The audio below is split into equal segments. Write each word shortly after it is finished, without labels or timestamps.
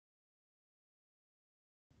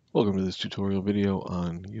Welcome to this tutorial video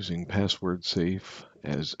on using pwsafe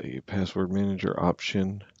as a password manager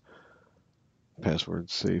option.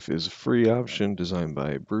 Pwsafe is a free option designed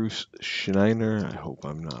by Bruce Schneider. I hope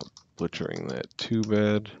I'm not butchering that too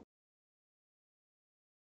bad.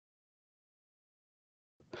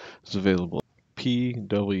 It's available at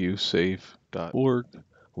pwsafe.org.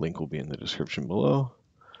 Link will be in the description below.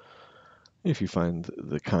 If you find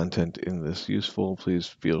the content in this useful, please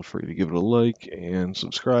feel free to give it a like and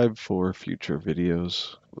subscribe for future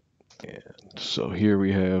videos. And so here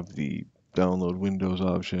we have the download Windows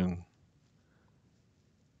option.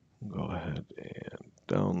 Go ahead and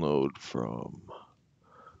download from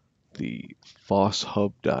the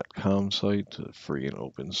fosshub.com site, free and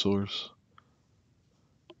open source.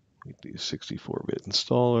 Get the 64-bit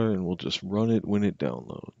installer and we'll just run it when it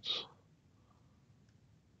downloads.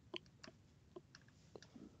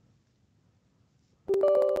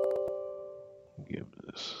 Give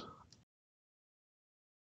this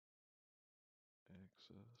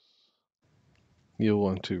access. You'll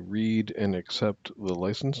want to read and accept the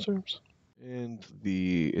license terms. And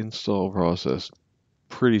the install process,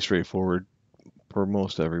 pretty straightforward. For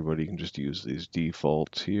most everybody, you can just use these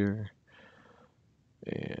defaults here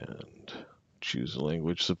and choose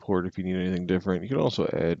language support if you need anything different. You can also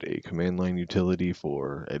add a command line utility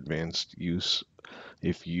for advanced use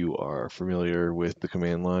if you are familiar with the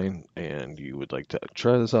command line and you would like to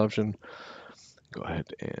try this option. Go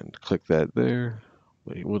ahead and click that there.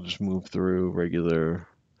 We'll just move through regular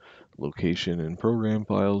location and program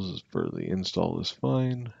files for the install is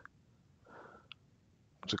fine.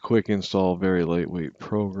 It's a quick install, very lightweight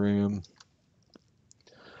program.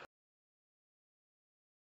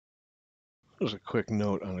 There's a quick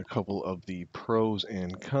note on a couple of the pros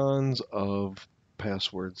and cons of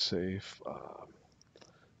pwsafe.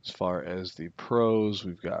 As far as the pros,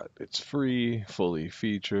 we've got it's free, fully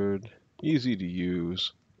featured, easy to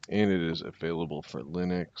use, and it is available for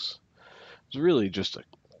Linux. It's really just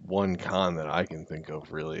one con that I can think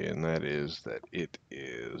of, really, and that is that it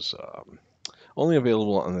is only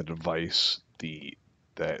available on the device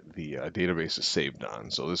that the database is saved on.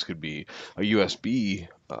 So this could be a USB,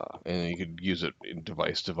 and you could use it in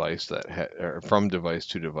device that had, or from device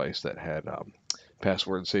to device that had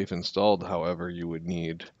pwsafe installed. However, you would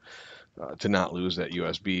need to not lose that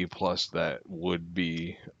USB. Plus, that would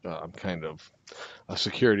be kind of a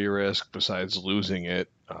security risk. Besides losing it,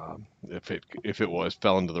 if it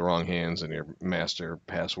fell into the wrong hands and your master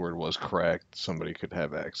password was cracked, somebody could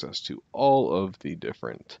have access to all of the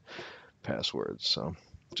different passwords. So,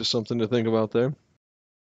 just something to think about there.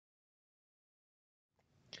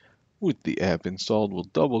 With the app installed, we'll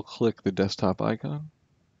double click the desktop icon.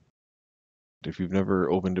 If you've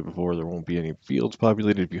never opened it before, there won't be any fields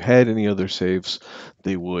populated. If you had any other saves,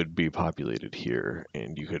 they would be populated here,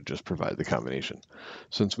 and you could just provide the combination.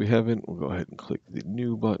 Since we haven't, we'll go ahead and click the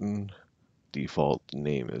new button. Default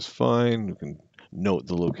name is fine. You can note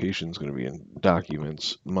the location is going to be in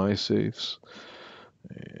Documents, My Safes.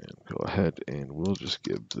 And go ahead and we'll just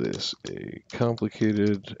give this a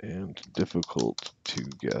complicated and difficult to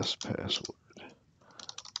guess password.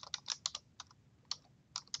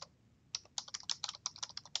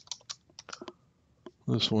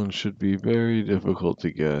 This one should be very difficult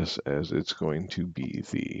to guess as it's going to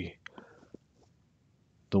be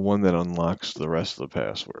the one that unlocks the rest of the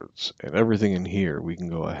passwords. And everything in here, we can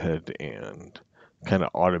go ahead and kind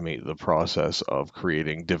of automate the process of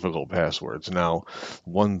creating difficult passwords. Now,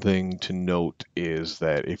 one thing to note is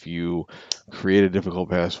that if you create a difficult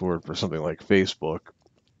password for something like Facebook,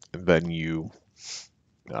 then you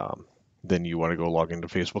want to go log into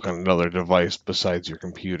Facebook on another device besides your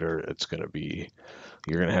computer, it's going to be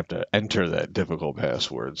you're going to have to enter that difficult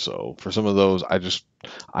password. So for some of those,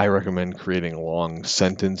 I recommend creating long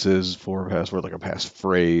sentences for a password, like a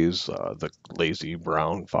passphrase. The lazy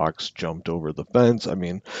brown fox jumped over the fence. I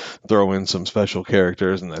mean, throw in some special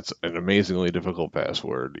characters, and that's an amazingly difficult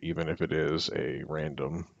password, even if it is a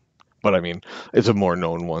random. But I mean, it's a more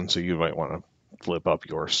known one, so you might want to flip up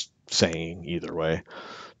your saying either way.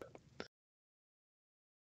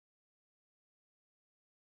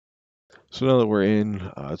 So now that we're in,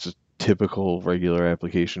 it's a typical regular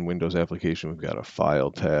application, Windows application. We've got a File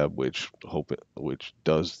tab, which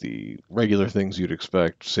does the regular things you'd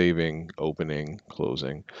expect: saving, opening,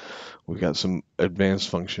 closing. We've got some advanced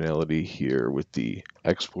functionality here with the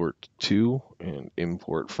export to and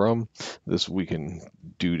import from. This we can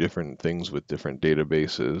do different things with different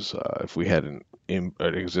databases. If we had an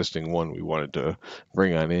existing one we wanted to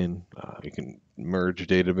bring on in, we can merge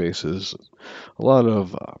databases. A lot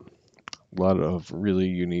of really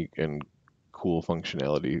unique and cool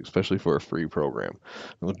functionality, especially for a free program.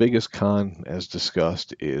 And the biggest con, as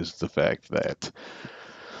discussed, is the fact that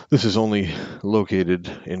this is only located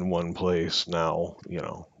in one place. Now,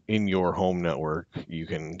 in your home network, you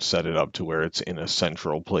can set it up to where it's in a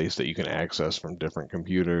central place that you can access from different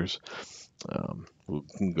computers. We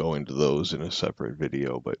can go into those in a separate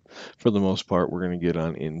video, but for the most part, we're going to get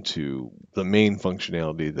on into the main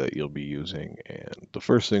functionality that you'll be using. And the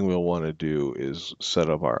first thing we'll want to do is set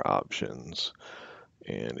up our options.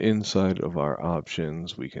 And inside of our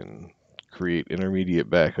options, we can create intermediate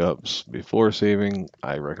backups before saving.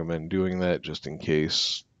 I recommend doing that just in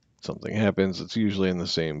case something happens. It's usually in the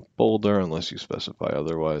same folder unless you specify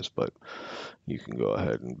otherwise, but you can go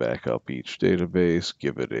ahead and back up each database,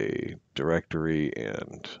 give it a directory,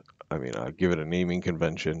 and give it a naming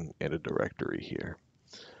convention and a directory here.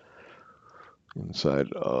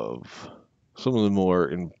 Inside of some of the more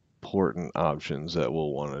important options that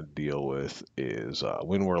we'll want to deal with is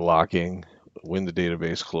when we're locking, when the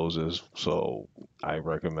database closes. So I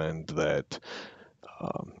recommend that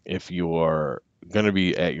if you are going to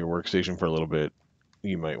be at your workstation for a little bit,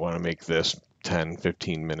 you might want to make this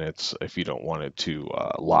 10-15 minutes. If you don't want it to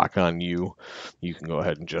lock on you, you can go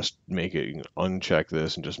ahead and just make it, you can uncheck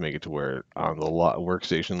this and just make it to where on the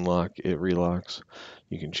workstation lock it relocks.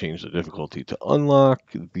 You can change the difficulty to unlock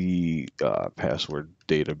the password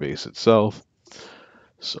database itself.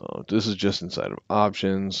 So this is just inside of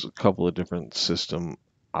options, a couple of different system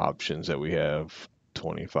options that we have,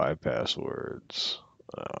 25 passwords,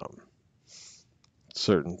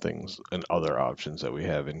 certain things and other options that we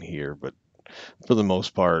have in here, but for the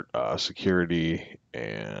most part, security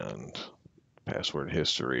and password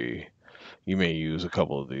history, you may use a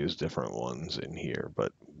couple of these different ones in here,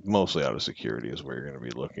 but mostly out of security is where you're going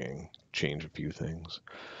to be looking, change a few things.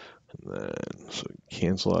 And then, so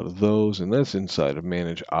cancel out of those, and that's inside of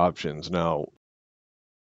manage options. Now,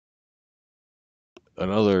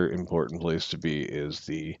 another important place to be is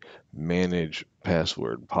the manage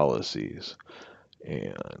password policies.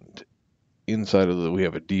 And inside of we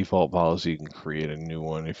have a default policy. You can create a new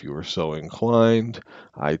one if you are so inclined.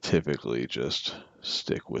 I typically just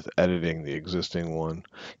stick with editing the existing one.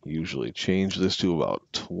 Usually change this to about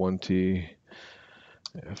 20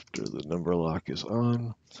 after the number lock is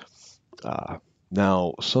on.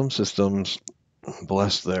 Now, some systems,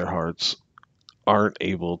 bless their hearts, aren't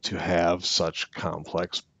able to have such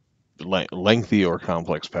complex, lengthy or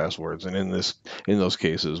complex passwords, and in those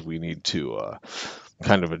cases, we need to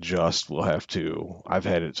kind of adjust. I've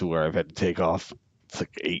had it to where I've had to take off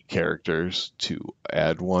like 8 characters to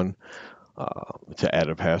add one, to add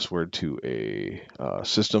a password to a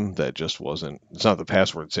system that just wasn't. It's not the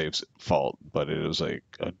password safe's fault, but it was like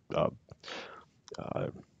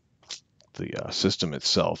the system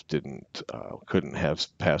itself couldn't have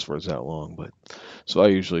passwords that long. But so I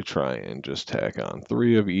usually try and just tack on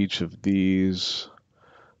 3 of each of these,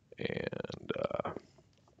 and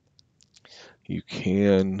you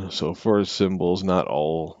can. So for symbols, not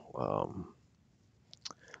all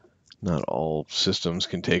systems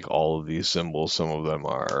can take all of these symbols. Some of them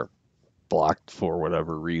are blocked for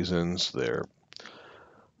whatever reasons. They're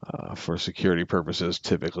for security purposes,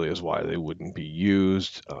 typically is why they wouldn't be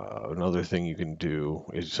used. Another thing you can do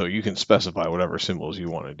is, so you can specify whatever symbols you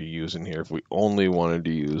wanted to use in here. If we only wanted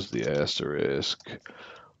to use the asterisk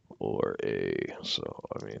or so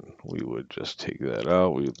we would just take that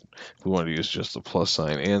out. If we wanted to use just the plus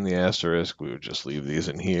sign and the asterisk, we would just leave these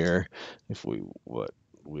in here. If we'll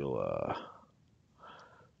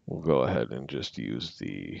go ahead and just use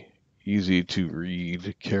the easy to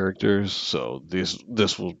read characters. So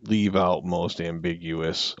this will leave out most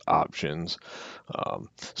ambiguous options.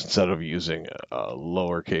 Instead of using a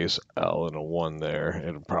lowercase l and a 1 there,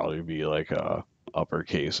 it'll probably be like a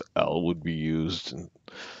uppercase L would be used, and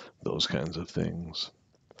those kinds of things.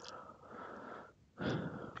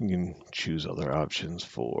 You can choose other options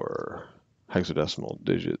for hexadecimal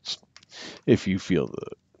digits if you feel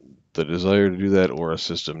the desire to do that or a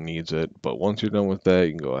system needs it. But once you're done with that,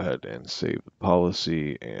 you can go ahead and save the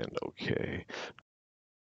policy and OK.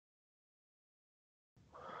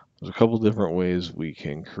 There's a couple different ways we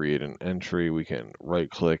can create an entry. We can right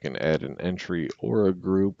click and add an entry or a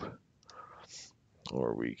group,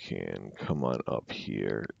 or we can come on up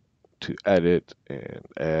here to edit and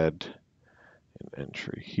add an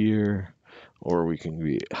entry here, or we can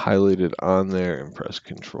be highlighted on there and press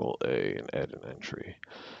Control A and add an entry.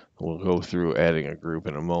 We'll go through adding a group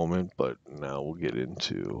in a moment, but now we'll get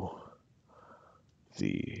into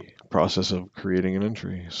the process of creating an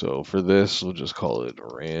entry. So for this, we'll just call it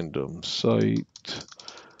random site.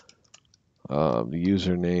 The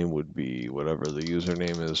username would be whatever the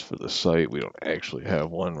username is for the site. We don't actually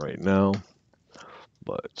have one right now.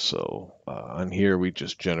 But so on here, we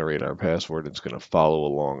just generate our password. It's going to follow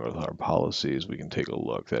along with our policies. We can take a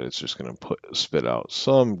look that it's just going to spit out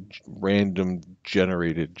some random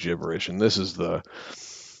generated gibberish. And this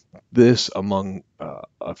among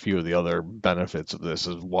a few of the other benefits of this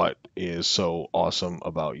is what is so awesome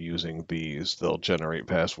about using these. They'll generate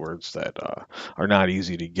passwords that are not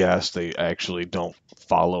easy to guess. They actually don't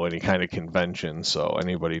follow any kind of convention. So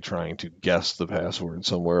anybody trying to guess the password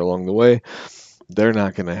somewhere along the way, they're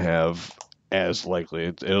not going to have as likely.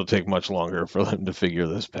 It'll take much longer for them to figure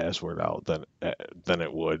this password out than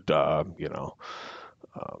it would, um,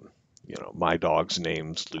 my dog's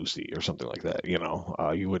name's Lucy or something like that.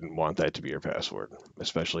 You wouldn't want that to be your password,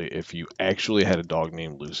 especially if you actually had a dog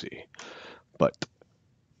named Lucy. But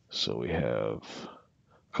so we have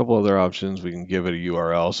a couple other options. We can give it a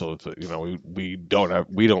URL. So if,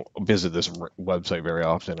 we don't visit this website very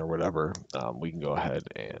often or whatever. We can go ahead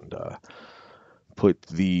and put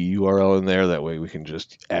the URL in there. That way we can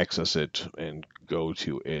just access it and go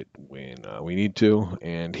to it when we need to.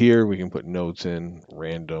 And here we can put notes in,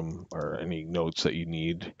 random, or any notes that you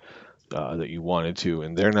need, that you wanted to,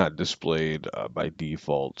 and they're not displayed by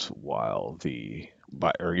default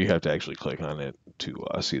or you have to actually click on it to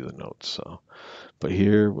see the notes. So, but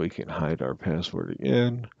here we can hide our password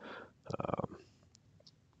again. Um,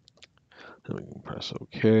 and we can press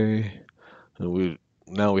OK. And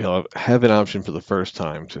now we have an option for the first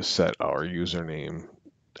time to set our username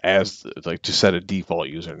as like to set a default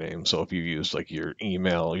username. So if you use like your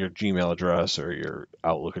email, your Gmail address or your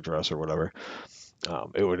Outlook address or whatever,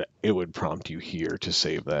 it would prompt you here to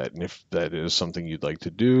save that. And if that is something you'd like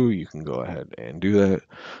to do, you can go ahead and do that.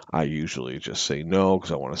 I usually just say no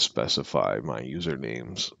because I want to specify my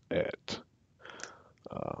usernames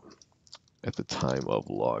um, at the time of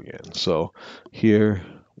login. So here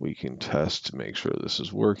we can test to make sure this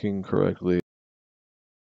is working correctly.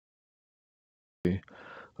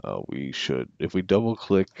 If we double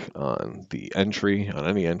click on the entry, on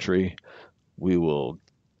any entry, we will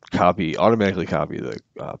automatically copy the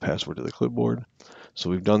password to the clipboard. So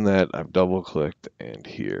we've done that. I've double clicked and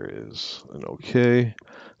here is an OK.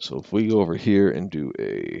 So if we go over here and do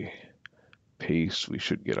a paste, we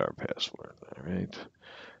should get our password. All right.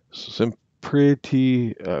 So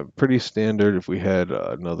pretty standard. If we had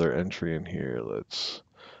another entry in here, let's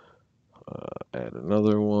add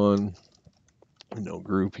another one. No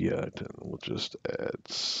group yet, and we'll just add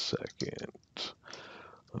second.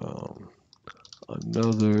 Um,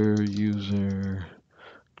 Another user,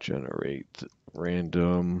 generate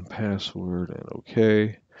random password, and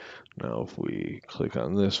OK. Now if we click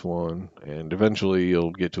on this one, and eventually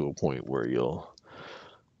you'll get to a point where you'll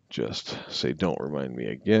just say don't remind me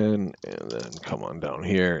again, and then come on down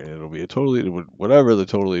here, and it'll be whatever the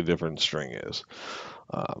totally different string is.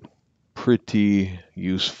 Pretty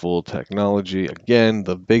useful technology. Again,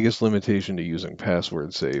 the biggest limitation to using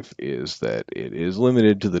password safe is that it is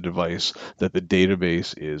limited to the device that the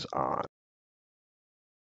database is on.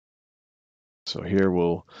 So here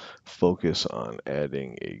we'll focus on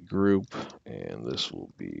adding a group, and this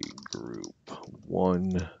will be group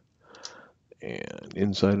 1. And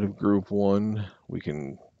inside of group 1, we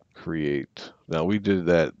can create. Now we did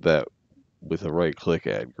that with a right click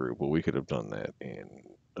add group, but we could have done that in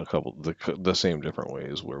a couple the same different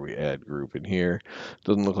ways where we add group in here.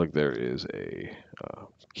 Doesn't look like there is a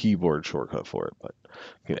keyboard shortcut for it, but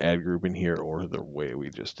you can add group in here or the way we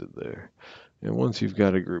just did there. And once you've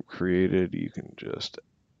got a group created, you can just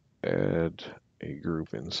add a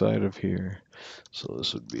group inside of here. So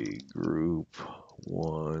this would be group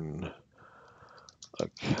 1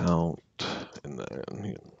 account, and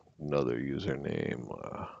then another username,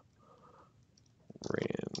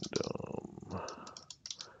 random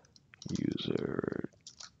user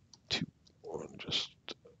 2. Just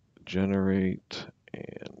generate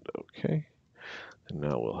and OK. And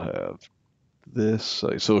now we'll have this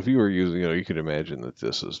site. So if you were using, you could imagine that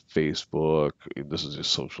this is Facebook, this is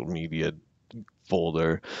just social media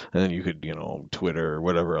folder, and then you could, Twitter or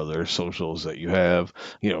whatever other socials that you have,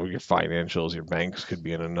 your financials, your banks could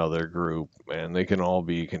be in another group, and they can all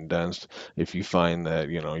be condensed. If you find that,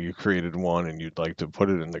 you created one and you'd like to put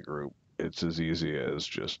it in the group, it's as easy as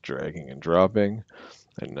just dragging and dropping.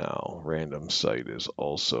 And now random site is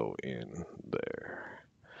also in there.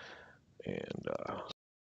 And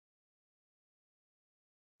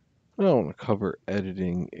I want to cover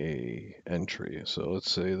editing a entry. So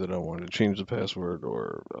let's say that I wanted to change the password,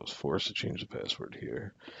 or I was forced to change the password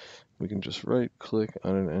here. We can just right click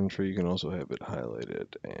on an entry. You can also have it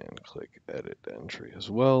highlighted and click edit entry as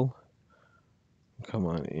well. come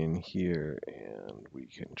on in here and we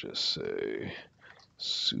can just say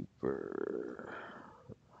super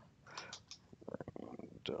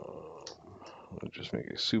random. We'll just make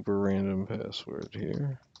a super random password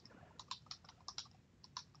here.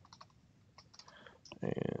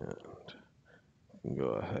 And go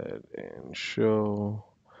ahead and show.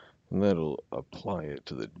 And that'll apply it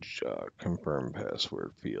to the confirm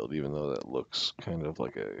password field, even though that looks kind of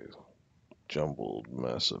like a jumbled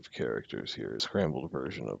mess of characters here. Scrambled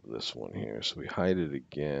version of this one here. So we hide it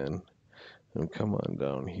again and come on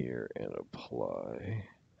down here and apply.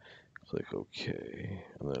 Click OK.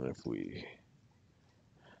 And then if we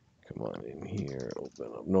come on in here,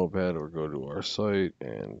 open up Notepad or go to our site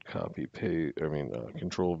and copy paste,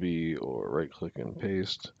 Control V or right click and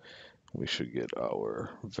paste, we should get our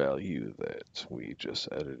value that we just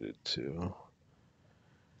edited to.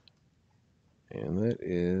 And that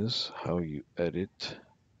is how you edit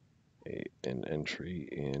an entry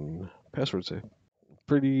in pwsafe.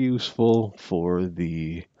 Pretty useful for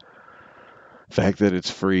the fact that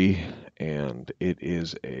it's free and it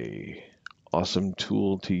is a awesome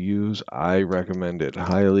tool to use. I recommend it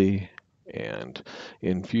highly, and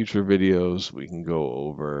in future videos we can go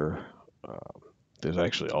over there's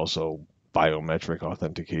actually also biometric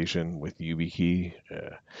authentication with YubiKey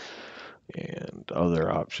and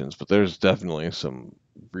other options, but there's definitely some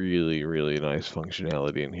really nice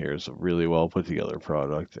functionality in here. It's a really well put together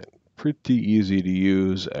product and pretty easy to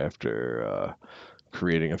use after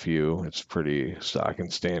creating a few. It's pretty stock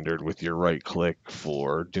and standard with your right click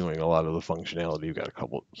for doing a lot of the functionality. You've got a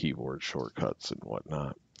couple keyboard shortcuts and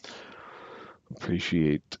whatnot.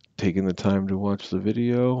 Appreciate taking the time to watch the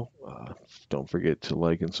video. Don't forget to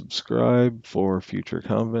like and subscribe for future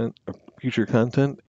content.